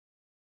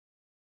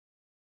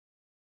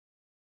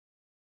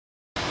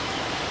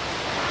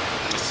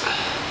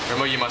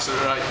Remember, you must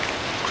write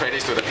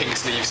credits to the pink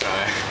sleeves.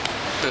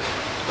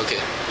 Okay.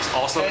 It's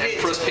awesome.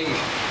 Empress pink.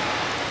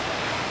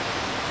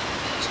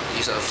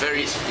 These are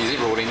very. Is it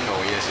rolling?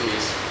 Oh yes, it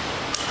is.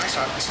 Nice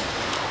art.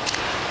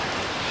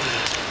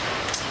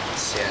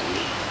 Sand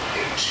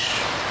H.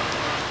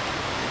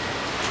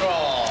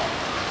 Draw.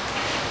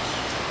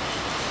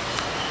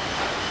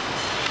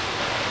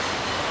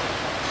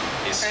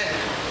 It's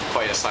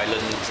quite a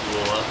silent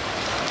roller.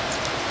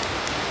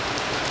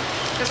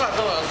 That's what I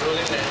thought I was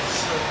rolling there.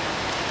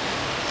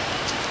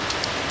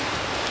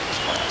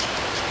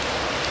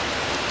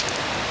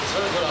 It's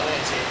very good on there,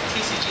 it's a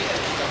TCG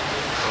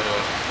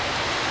LPW.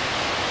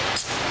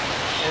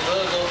 And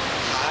we'll go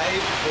high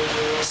for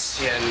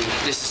Sian,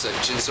 this is a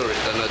Jinso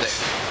Returner deck.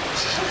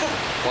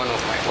 One of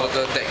my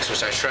other decks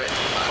which I tried.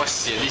 What's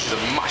sian? This is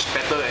a much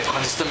better and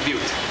consistent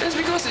build. That's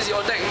because it's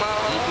your deck, ma.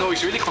 No,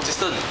 it's really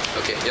consistent.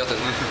 Okay, your turn.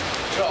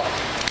 draw.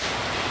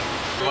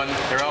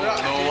 Everyone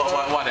will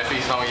know what the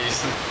face now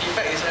is.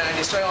 Effect is when I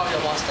destroy one of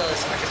your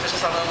monsters, I can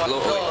special summon one.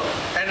 Low,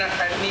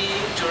 any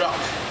Jurac.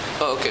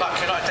 Oh, okay. But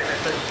cannot attack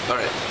that turn.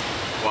 Alright.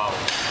 Wow.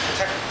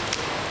 Attack.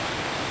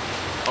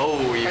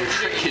 Oh, you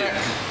trick him.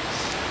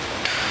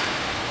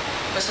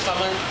 Special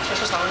summon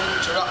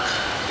Jurac.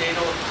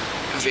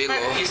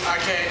 Effect is I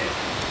can,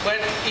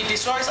 when it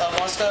destroys a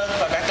monster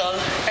by battle,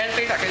 end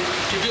phase I can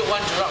tribute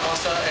one Jurac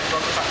monster and draw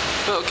the card.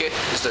 Oh, okay.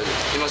 It's the.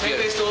 It must be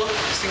End a. phase 2,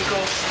 synchro.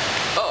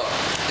 Oh,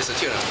 it's a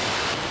tune.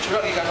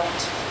 Jurac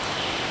Giganoct.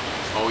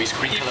 Oh, he's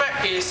green color.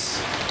 Effect is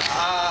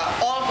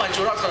all my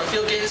Juracs on the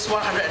field gains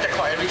 100 attack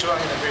for every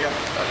Jurac in the graveyard.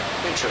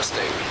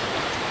 Interesting.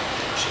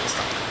 Shit,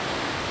 stuck.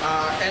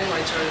 End my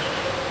turn.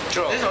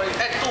 Draw. This already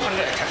add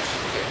 200 attack.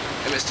 Okay.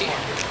 MST.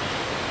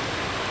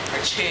 I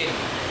chain.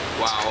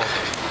 Wow.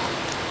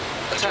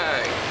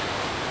 Attack.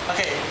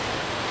 Okay.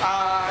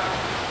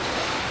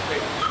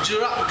 Wait.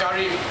 Jurac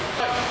Garim.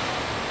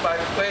 But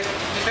when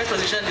defense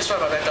position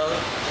destroyed by battle,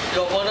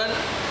 your opponent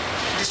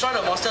destroy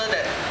the monster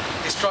that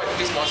destroyed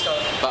this monster.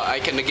 But I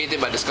can negate it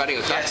by discarding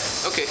a card?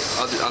 Yes. Okay,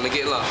 I'll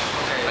negate lah.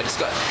 Okay. I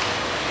discard.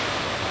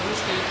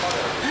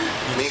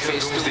 Main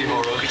phase 2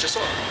 creature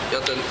sword.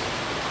 Your turn.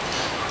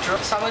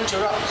 Summon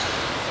Jurac.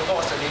 What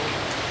was the name?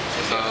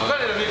 Forgot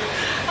the name.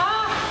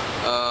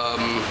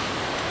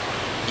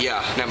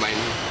 Yeah, never mind.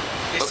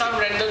 It's some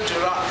random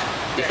Jurac.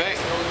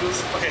 Effect? No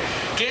use. Okay.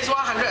 Gains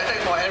 100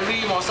 attack for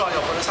every monster on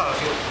your opponent's side of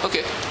the field.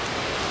 Okay.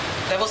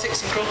 Level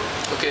 6 synchro.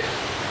 Okay.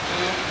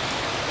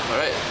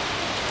 Alright.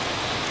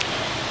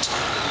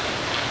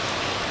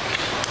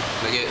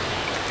 Negate.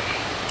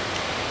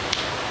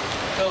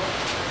 Go.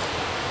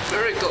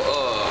 Very good. Go.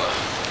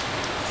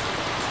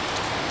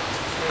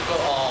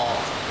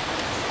 Oh.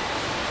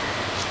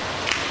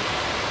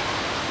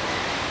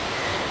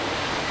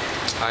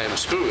 I am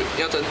screwed.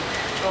 Your turn.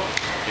 Draw.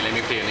 Okay, let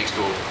me play the next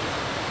duel.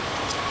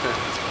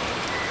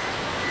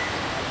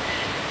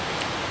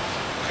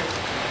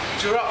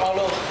 Jurac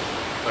Hollow.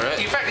 Alright.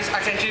 Effect is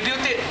I can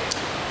tribute it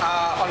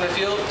on the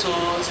field to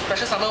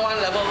special summon one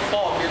level 4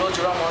 or below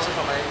Jurac monster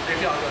from my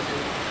graveyard on the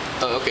field.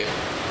 Oh, okay.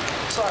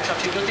 So I shall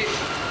tribute it.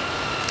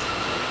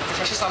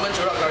 Special summon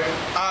Jurac Garim.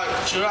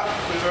 Jurac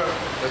Quiver.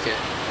 Okay.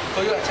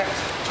 Go you attack.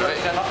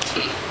 Jurac cannot.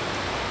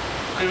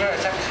 Quiver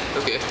attack.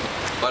 Okay.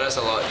 But that's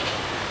a lot.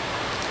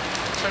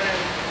 Turn in.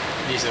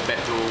 This is a bad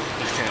duel.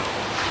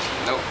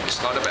 No, it's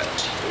not a bad.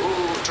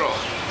 Ooh, draw.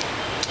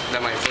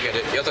 Never mind, forget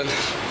it. Your turn.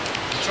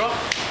 Draw.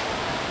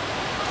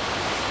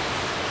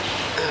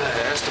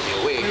 There has to be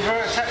a way.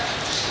 Quiver attack.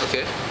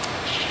 Okay.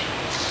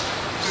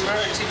 Quiver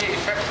activate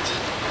effect.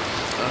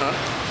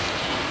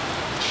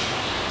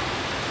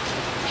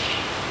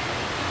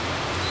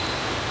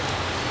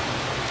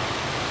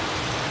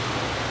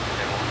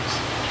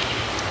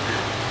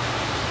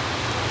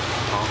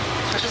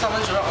 Special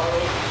summon Jurac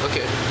Hollow.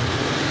 Okay.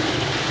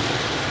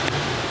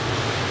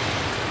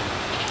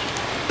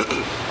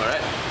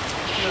 Alright.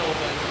 Here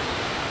open.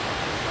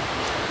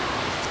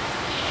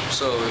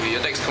 So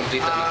your deck's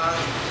completed.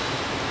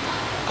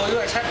 Go you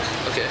attack.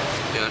 Okay.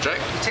 You wanna drag?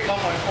 You take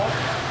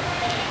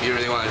 1.4. You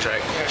really wanna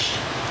drag? Yes.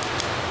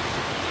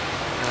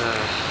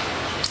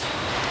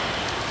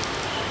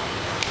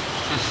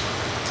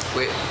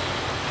 Wait.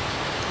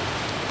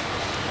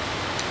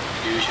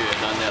 You should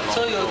have done that long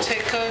So ago. you've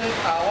taken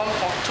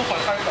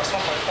 2.5 plus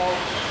 1.4,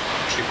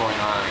 3.9.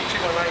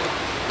 3.9.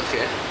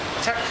 Okay.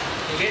 Attack,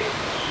 negate,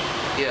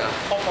 Yeah.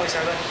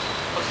 4.7.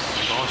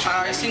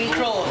 Gosh,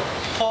 Synchro,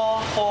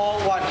 4, 4,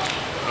 1.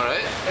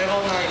 Alright.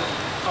 Level 9,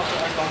 out to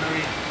ice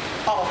boundary.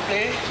 Out of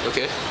play,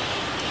 Okay.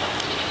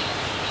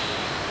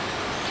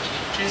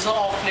 Jinso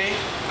out of play,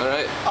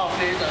 Alright. out of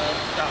play the,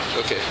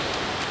 Okay.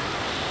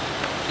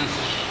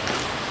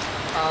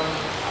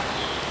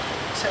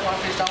 set one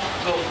face down,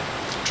 go.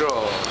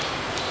 Draw.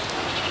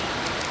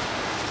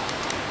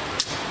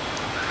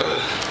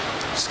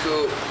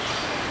 Scoop.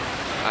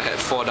 I had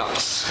 4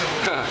 ducks.